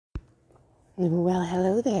Well,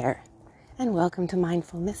 hello there, and welcome to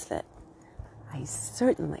Mindful Misfit. I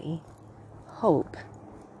certainly hope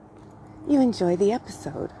you enjoy the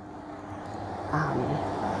episode.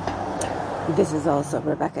 This is also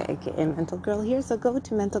Rebecca, aka Mental Girl here, so go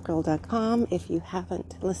to mentalgirl.com if you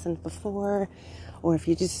haven't listened before, or if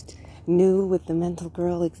you're just new with the Mental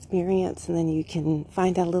Girl experience, and then you can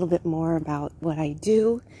find out a little bit more about what I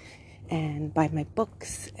do and buy my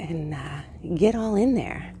books and get all in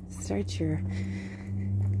there. Start your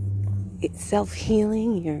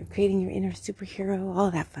self-healing, you're creating your inner superhero,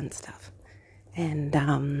 all that fun stuff. And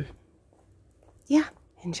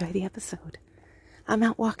enjoy the episode. I'm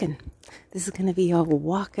out walking. This is going to be a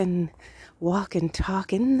walk and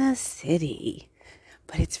talk in the city.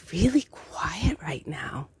 But it's really quiet right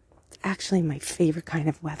now. It's actually my favorite kind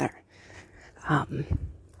of weather.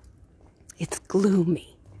 It's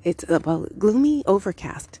gloomy. It's gloomy,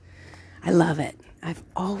 overcast. I love it. I've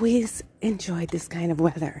always enjoyed this kind of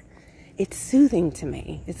weather. It's soothing to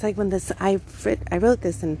me. It's like when I wrote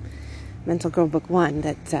this in Mental Girl Book 1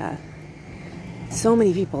 that so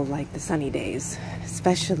many people like the sunny days,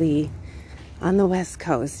 especially on the West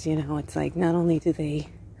Coast. You know, it's like not only do they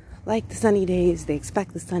like the sunny days, they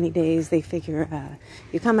expect the sunny days. They figure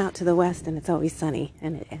you come out to the West and it's always sunny,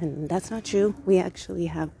 and that's not true. We actually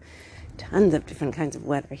have tons of different kinds of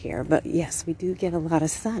weather here, but yes, we do get a lot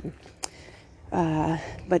of sun.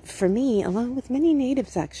 But for me, along with many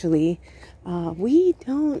natives actually, we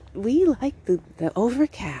like the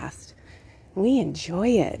overcast. We enjoy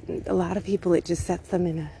it. A lot of people, it just sets them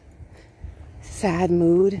in a sad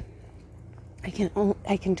mood. I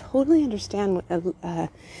can totally understand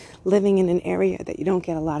living in an area that you don't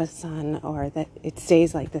get a lot of sun, or that it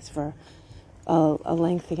stays like this for a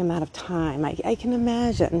lengthy amount of time. I can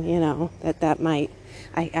imagine, that might,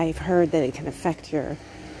 I've heard that it can affect your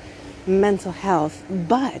mental health,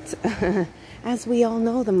 but as we all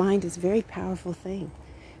know, the mind is a very powerful thing.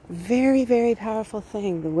 Very, very powerful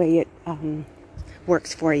thing, the way it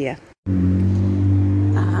works for you.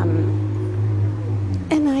 And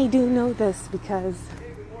I do know this because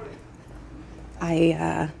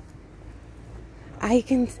I've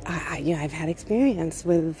had experience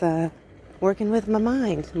with working with my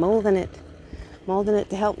mind, molding it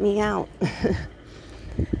to help me out.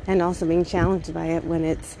 And also being challenged by it when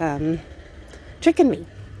it's tricking me.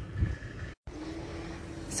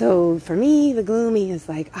 So for me, the gloomy is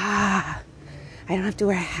like, I don't have to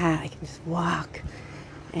wear a hat. I can just walk.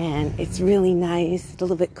 And it's really nice. It's a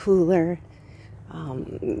little bit cooler.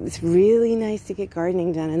 It's really nice to get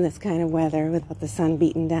gardening done in this kind of weather without the sun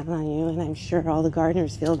beating down on you. And I'm sure all the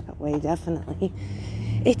gardeners feel that way, definitely.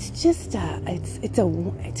 It's just, to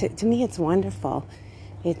me, it's wonderful.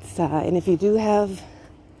 It's, and if you do have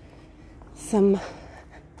some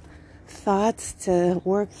thoughts to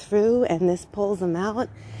work through and this pulls them out,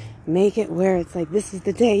 make it where it's like this is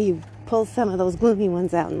the day you pull some of those gloomy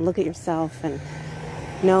ones out and look at yourself and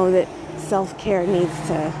know that self-care needs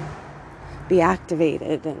to be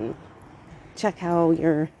activated, and check how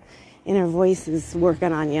your inner voice is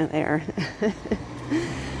working on you there.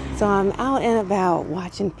 So I'm out and about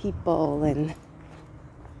watching people, and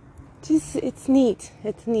just, it's neat.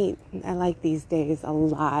 I like these days a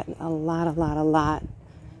lot. But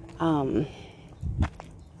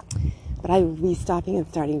I will be stopping and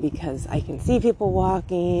starting because I can see people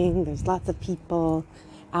walking. There's lots of people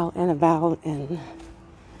out and about, and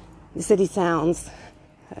the city sounds.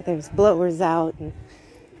 There's blowers out, and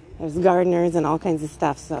there's gardeners and all kinds of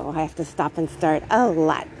stuff. So I have to stop and start a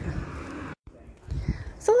lot.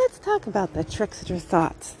 So let's talk about the trickster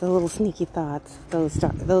thoughts, the little sneaky thoughts, those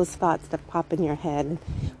thoughts that pop in your head.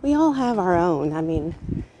 We all have our own. I mean,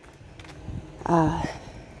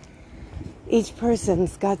 each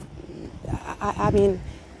person's got, I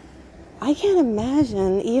can't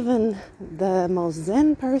imagine even the most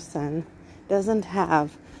Zen person doesn't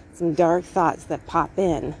have some dark thoughts that pop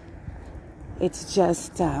in. It's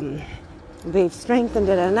just, they've strengthened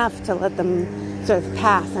it enough to let them sort of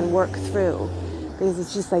pass and work through. Because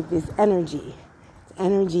it's just like this energy. It's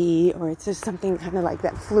energy, or it's just something kind of like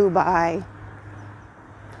that flew by.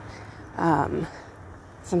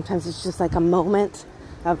 Sometimes it's just like a moment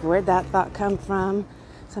of where'd that thought come from.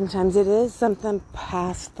 Sometimes it is something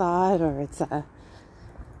past thought, or it's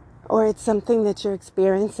something that you're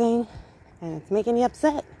experiencing and it's making you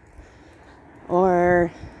upset.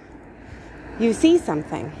 Or you see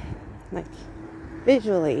something like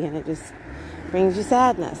visually and it just brings you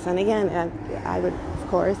sadness. And again, I would, of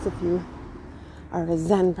course, if you are a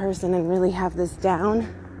Zen person and really have this down,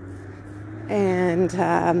 and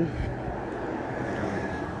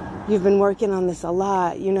you've been working on this a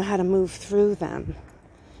lot, you know how to move through them.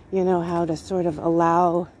 You know how to sort of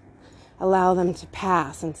allow them to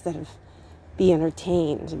pass instead of be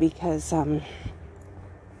entertained, because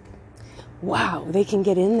wow, they can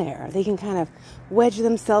get in there. They can kind of wedge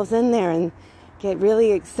themselves in there and get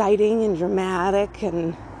really exciting and dramatic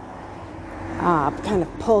and kind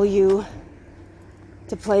of pull you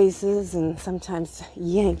to places and sometimes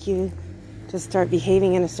yank you to start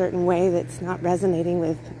behaving in a certain way that's not resonating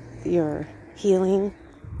with your healing.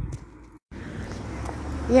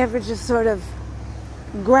 You ever just sort of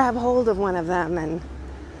grab hold of one of them and,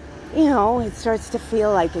 you know, it starts to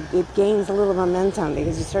feel like it gains a little momentum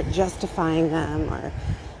because you start justifying them, or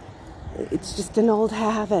it's just an old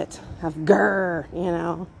habit of grr, you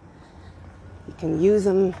know. You can use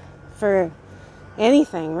them for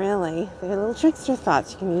anything, really. They're little trickster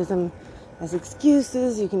thoughts. You can use them as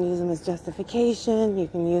excuses. You can use them as justification. You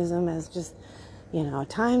can use them as just, you know,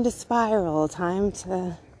 time to spiral, time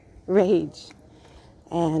to rage.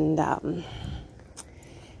 And,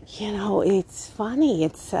 you know, it's funny.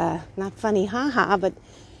 It's not funny, haha, but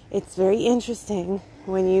it's very interesting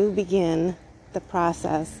when you begin the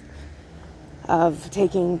process of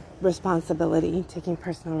taking responsibility, taking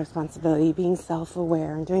personal responsibility, being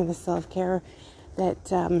self-aware, and doing the self-care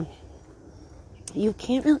that you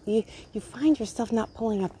can't really, you find yourself not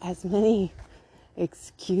pulling up as many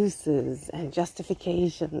excuses and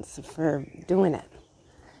justifications for doing it.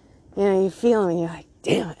 You know, you feel them and you're like,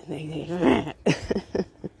 damn it,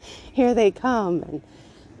 here they come. And,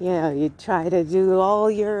 you know, you try to do all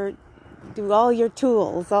your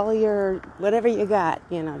tools, all your, whatever you got,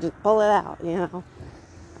 you know, just pull it out, you know.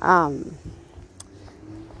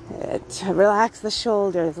 To relax the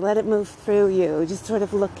shoulders, let it move through you, just sort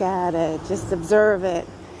of look at it, just observe it,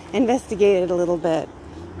 investigate it a little bit.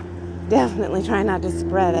 Definitely try not to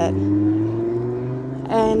spread it.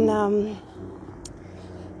 And,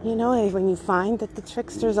 you know, when you find that the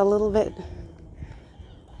trickster's a little bit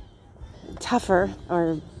tougher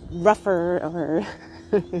or rougher or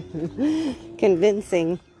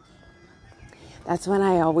convincing, that's when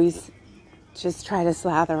I always just try to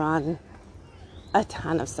slather on a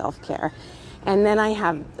ton of self-care. And then I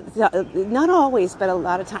have, not always, but a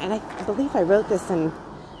lot of time, and I believe I wrote this in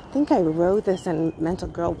Mental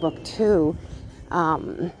Girl book 2,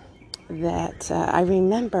 that I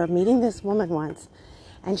remember meeting this woman once,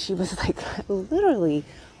 and she was like literally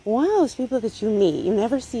one of those people that you meet, you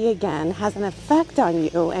never see again, has an effect on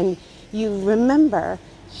you, and you remember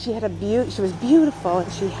she was beautiful,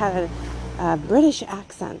 and she had a British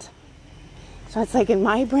accent. So it's like in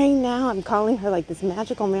my brain now, I'm calling her like this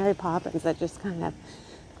magical Mary Poppins that just kind of,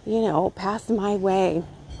 you know, passed my way.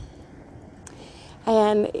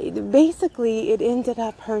 And basically it ended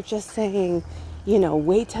up her just saying, you know,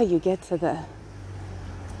 wait till you get to the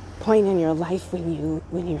point in your life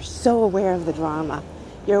when you're so aware of the drama.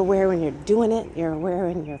 You're aware when you're doing it, you're aware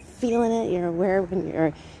when you're feeling it, you're aware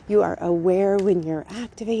when you are aware when you're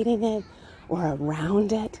activating it or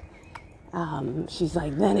around it. She's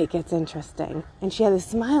like, then it gets interesting. And she had a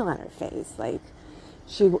smile on her face. Like,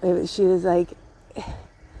 she was like,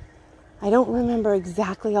 I don't remember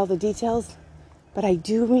exactly all the details, but I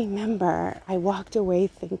do remember I walked away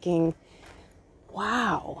thinking,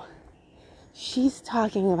 wow, she's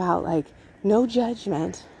talking about like no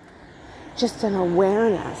judgment, just an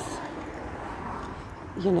awareness,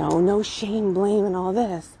 you know, no shame, blame, and all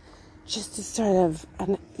this. Just to sort of,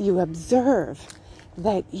 you observe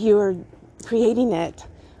that you're creating it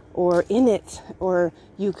or in it, or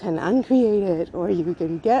you can uncreate it, or you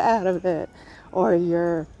can get out of it, or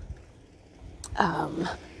you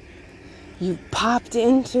popped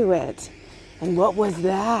into it, and what was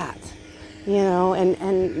that, you know,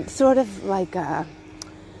 and sort of like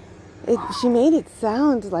she made it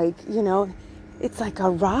sound like, you know, it's like a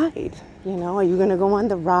ride, you know. Are you going to go on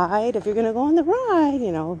the ride? If you're going to go on the ride,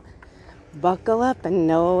 you know, buckle up and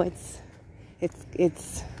know it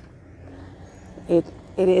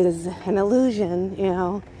is an illusion, you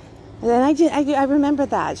know. And then I remember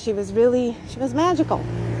that she was magical.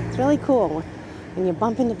 It's really cool when you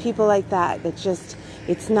bump into people like that.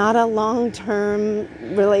 It's not a long-term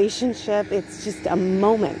relationship. It's just a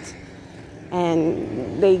moment,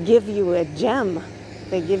 and they give you a gem.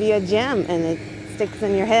 And it sticks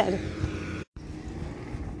in your head.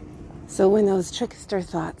 So when those trickster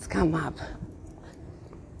thoughts come up,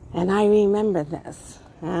 and I remember this,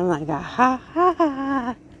 and I'm like,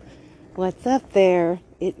 ha, what's up there?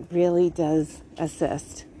 It really does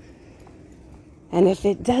assist. And if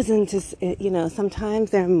it doesn't, you know,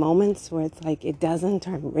 sometimes there are moments where it's like it doesn't,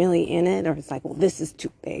 or I'm really in it, or it's like, well, this is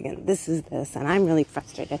too big, and this is this, and I'm really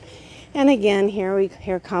frustrated. And again,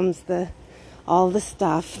 here comes all the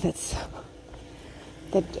stuff that's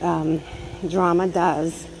that drama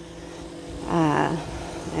does,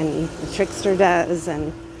 and the trickster does,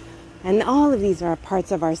 and all of these are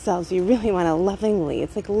parts of ourselves. You really want to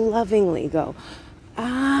lovingly go,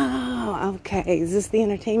 oh, okay, is this the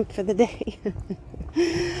entertainment for the day?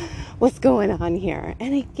 What's going on here?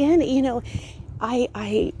 And again,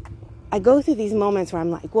 I go through these moments where I'm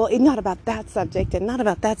like, well, it's not about that subject and not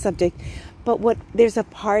about that subject, but there's a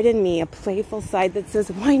part in me, a playful side that says,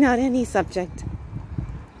 why not any subject?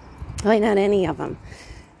 Why not any of them?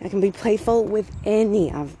 I can be playful with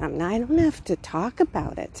any of them. Now, I don't have to talk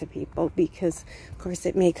about it to people because, of course,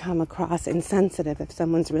 it may come across insensitive if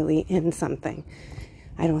someone's really in something.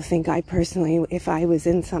 I don't think I personally, if I was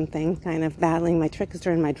in something, kind of battling my trickster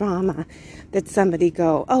and my drama, that somebody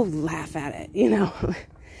go, oh, laugh at it,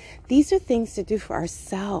 These are things to do for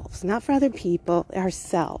ourselves, not for other people,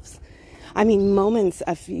 ourselves. I mean, moments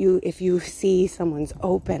of if you see someone's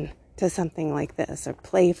open to something like this or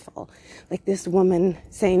playful, like this woman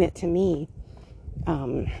saying it to me,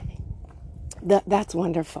 that's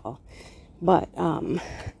wonderful. But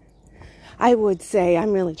I would say,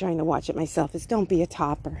 I'm really trying to watch it myself, is don't be a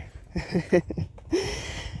topper.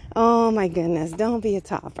 Oh my goodness, don't be a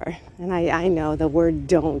topper. And I know the word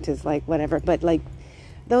don't is like whatever, but like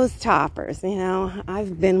those toppers,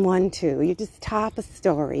 I've been one too. You just top a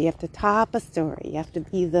story. You have to top a story. You have to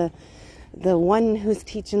be the one who's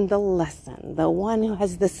teaching the lesson, the one who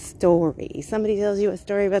has the story. Somebody tells you a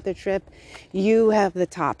story about their trip, you have the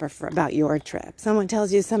topper about your trip. Someone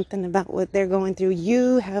tells you something about what they're going through,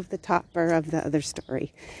 you have the topper of the other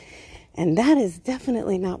story. And that is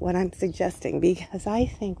definitely not what I'm suggesting, because I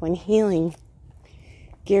think when healing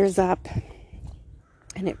gears up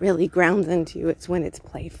and it really grounds into you, it's when it's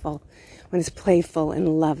playful and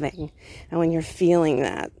loving, and when you're feeling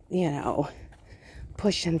that,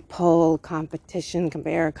 push and pull, competition,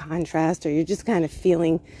 compare, contrast, or you're just kind of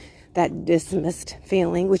feeling that dismissed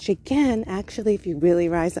feeling, which again, actually, if you really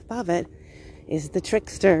rise above it, is the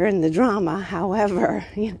trickster and the drama. However,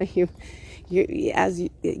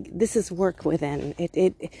 this is work within.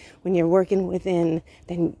 When you're working within,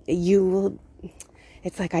 then you will,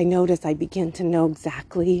 it's like I notice I begin to know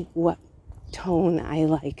exactly what tone I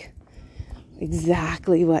like.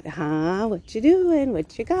 Exactly what you doing,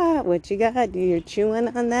 what you got, you're chewing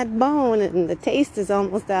on that bone and the taste is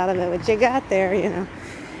almost out of it, what you got there,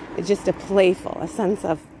 It's just a sense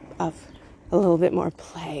of a little bit more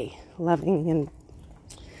play, loving and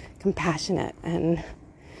compassionate and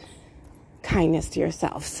kindness to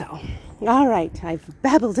yourself. So, all right, I've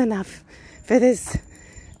babbled enough for this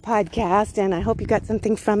podcast, and I hope you got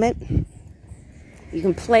something from it. You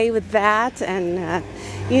can play with that, and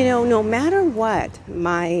no matter what,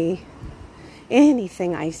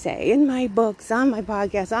 anything I say in my books, on my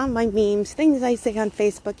podcast, on my memes, things I say on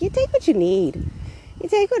Facebook, you take what you need. You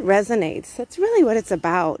take what resonates. That's really what it's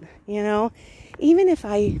about, Even if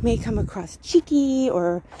I may come across cheeky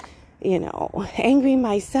or, angry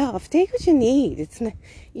myself, take what you need. It's,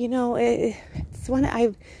 it's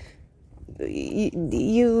when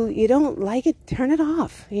you don't like it, turn it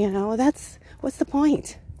off. What's the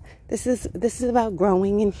point? This is about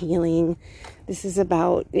growing and healing. This is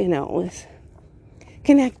about,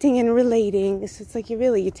 connecting and relating. It's like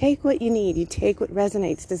you take what you need. You take what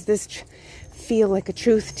resonates. Does this feel like a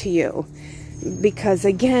truth to you? Because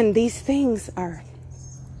again, these things are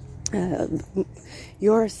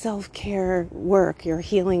your self-care work, your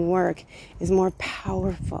healing work is more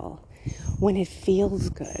powerful when it feels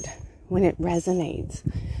good, when it resonates,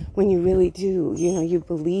 when you really do, you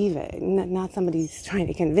believe it, not somebody's trying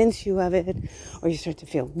to convince you of it, or you start to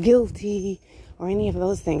feel guilty, or any of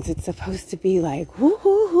those things. It's supposed to be like, whoo,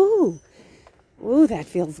 hoo, hoo. Ooh, that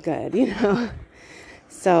feels good,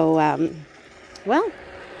 So,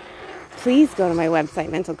 please go to my website,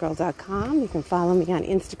 mentalgirl.com. You can follow me on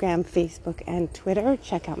Instagram, Facebook, and Twitter.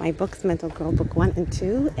 Check out my books, Mental Girl Book 1 and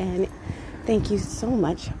 2. And thank you so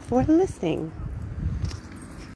much for listening.